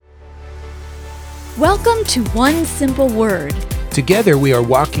Welcome to One Simple Word, Together we are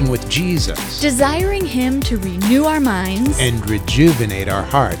walking with Jesus desiring Him to renew our minds and rejuvenate our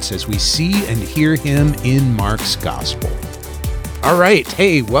hearts as we see and hear Him in Mark's Gospel. All right,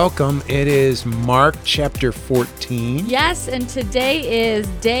 hey, welcome. It is Mark chapter 14. Yes, and today is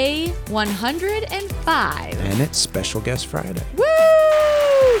day 105. And it's Special Guest Friday.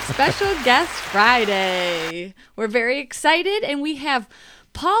 Woo! Special Guest Friday. We're very excited, and we have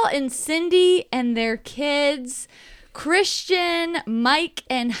Paul and Cindy and their kids, Christian, Mike,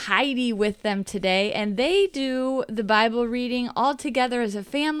 and Heidi with them today, and they do the Bible reading all together as a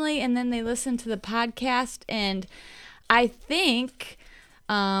family, and then they listen to the podcast, and I think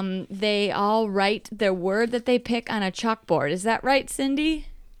they all write their word that they pick on a chalkboard. Is that right, Cindy?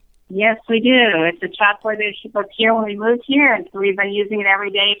 Yes, we do. It's a chalkboard that was here when we moved here, and so we've been using it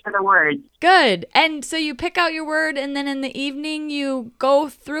every day for the words. Good. And so you pick out your word, and then in the evening you go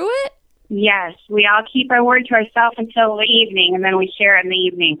through it? Yes, we all keep our word to ourselves until the evening, and then we share it in the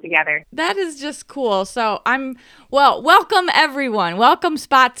evening together. That is just cool. So welcome everyone. Welcome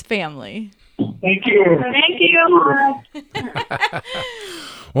Spots family. Thank you. Thank you.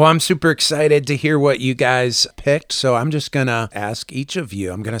 Well, I'm super excited to hear what you guys picked, so I'm just going to ask each of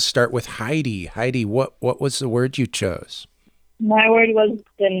you. I'm going to start with Heidi. Heidi, what was the word you chose? My word was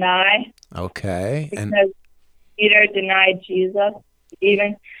deny. Okay. Because Peter denied Jesus,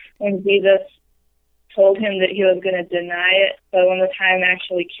 even when Jesus told him that he was going to deny it. But when the time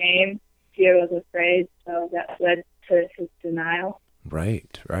actually came, Peter was afraid, so that led to his denial.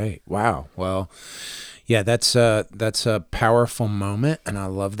 Right. Wow. Well, yeah, that's a powerful moment, and I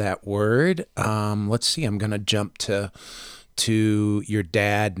love that word. Let's see. I'm going to jump to your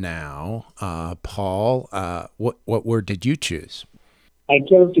dad now, Paul. What word did you choose? I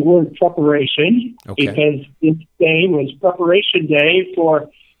chose the word preparation because this day was preparation day for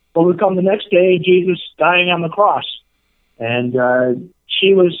what would come the next day, Jesus dying on the cross. And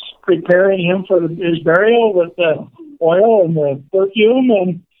she was preparing him for his burial with the oil and the perfume,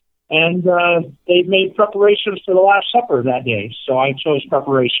 and they made preparations for the Last Supper that day. So I chose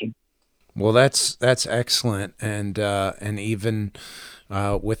preparation. Well, that's excellent, and even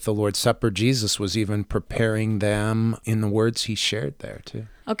with the Lord's Supper, Jesus was even preparing them in the words he shared there too.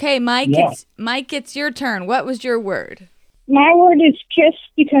 Okay, Mike. Yeah. It's your turn. What was your word? My word is kiss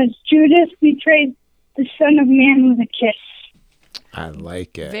because Judas betrayed the Son of Man with a kiss. I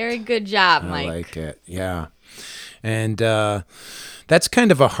like it. Very good job, Mike. I like it. Yeah. And that's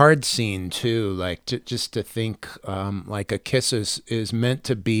kind of a hard scene too, like just to think like a kiss is meant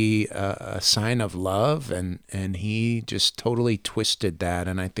to be a sign of love, and he just totally twisted that.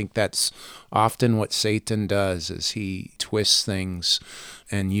 And I think that's often what Satan does, is he twists things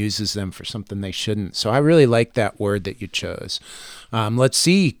and uses them for something they shouldn't. So I really like that word that you chose. Let's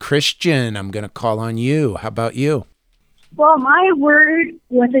see, Christian, I'm going to call on you. How about you? Well, my word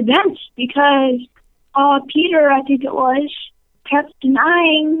was against because Peter, I think it was, kept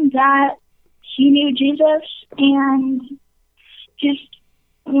denying that he knew Jesus, and just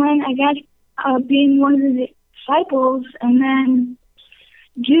when, I guess, being one of the disciples, and then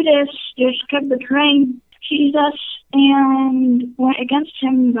Judas just kept betraying Jesus and went against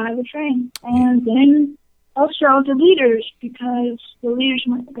him by betraying. And then also the leaders, because the leaders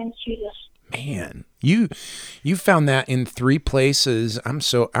went against Jesus. Man, you found that in 3 places.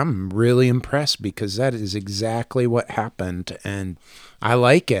 I'm really impressed, because that is exactly what happened, and I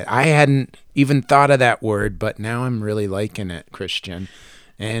like it. I hadn't even thought of that word, but now I'm really liking it, Christian.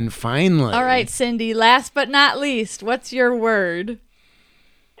 And finally, All right, Cindy, last but not least, what's your word?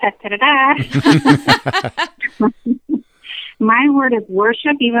 My word is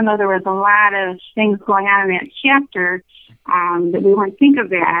worship, even though there was a lot of things going on in that chapter that we wouldn't think of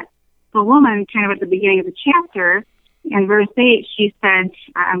that. The woman, kind of at the beginning of the chapter, in verse 8, she said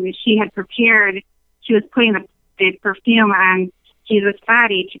she had prepared, she was putting the perfume on Jesus'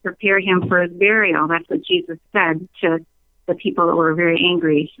 body to prepare him for his burial. That's what Jesus said to the people that were very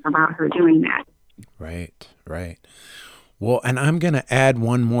angry about her doing that. Right. Well, and I'm going to add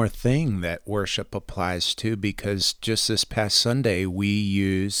one more thing that worship applies to, because just this past Sunday, we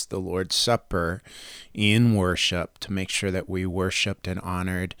used the Lord's Supper in worship to make sure that we worshiped and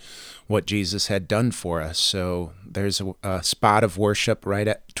honored what Jesus had done for us. So there's a spot of worship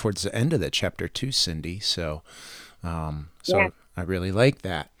towards the end of the chapter 2, Cindy. So Yeah. I really like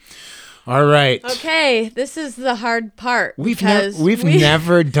that. All right. Okay, this is the hard part. We've because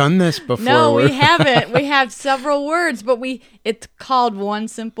never done this before. No, we haven't. We have several words, but it's called one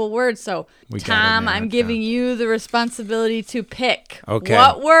simple word. So, Tom, I'm giving you the responsibility to pick. Okay.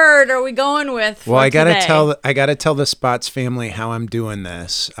 What word are we going with? Well, I gotta today? tell the Spots family how I'm doing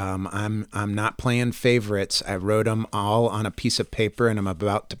this. I'm not playing favorites. I wrote them all on a piece of paper, and I'm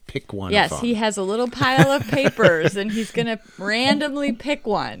about to pick one. Yes, of them. he has a little pile of papers, and he's gonna randomly pick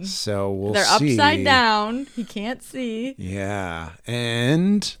one. So we'll They're see. upside down. He can't see. Yeah,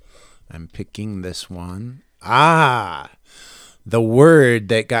 and I'm picking this one. The word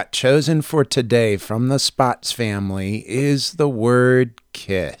that got chosen for today from the Spots family is the word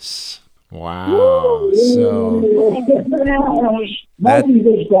kiss. Wow. So,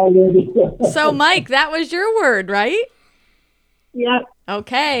 Mike, that was your word, right? Yep.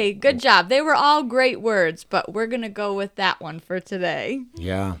 Okay, good job. They were all great words, but we're going to go with that one for today.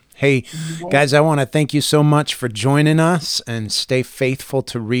 Yeah. Hey, guys, I want to thank you so much for joining us and stay faithful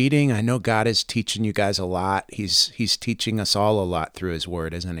to reading. I know God is teaching you guys a lot. He's teaching us all a lot through his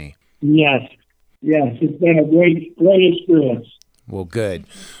word, isn't he? Yes. It's been a great experience. Well, good.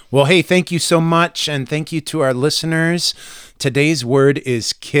 Well, hey, thank you so much, and thank you to our listeners. Today's word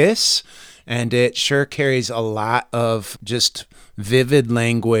is kiss, and it sure carries a lot of just vivid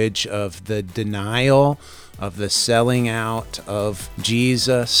language of the denial, of the selling out of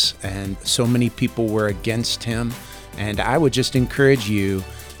Jesus, and so many people were against him. And I would just encourage you,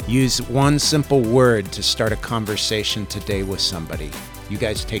 use one simple word to start a conversation today with somebody. You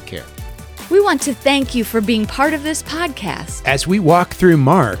guys take care. We want to thank you for being part of this podcast. As we walk through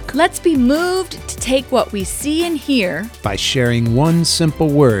Mark, Let's be moved to take what we see and hear by sharing one simple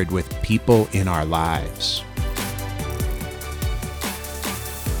word with people in our lives.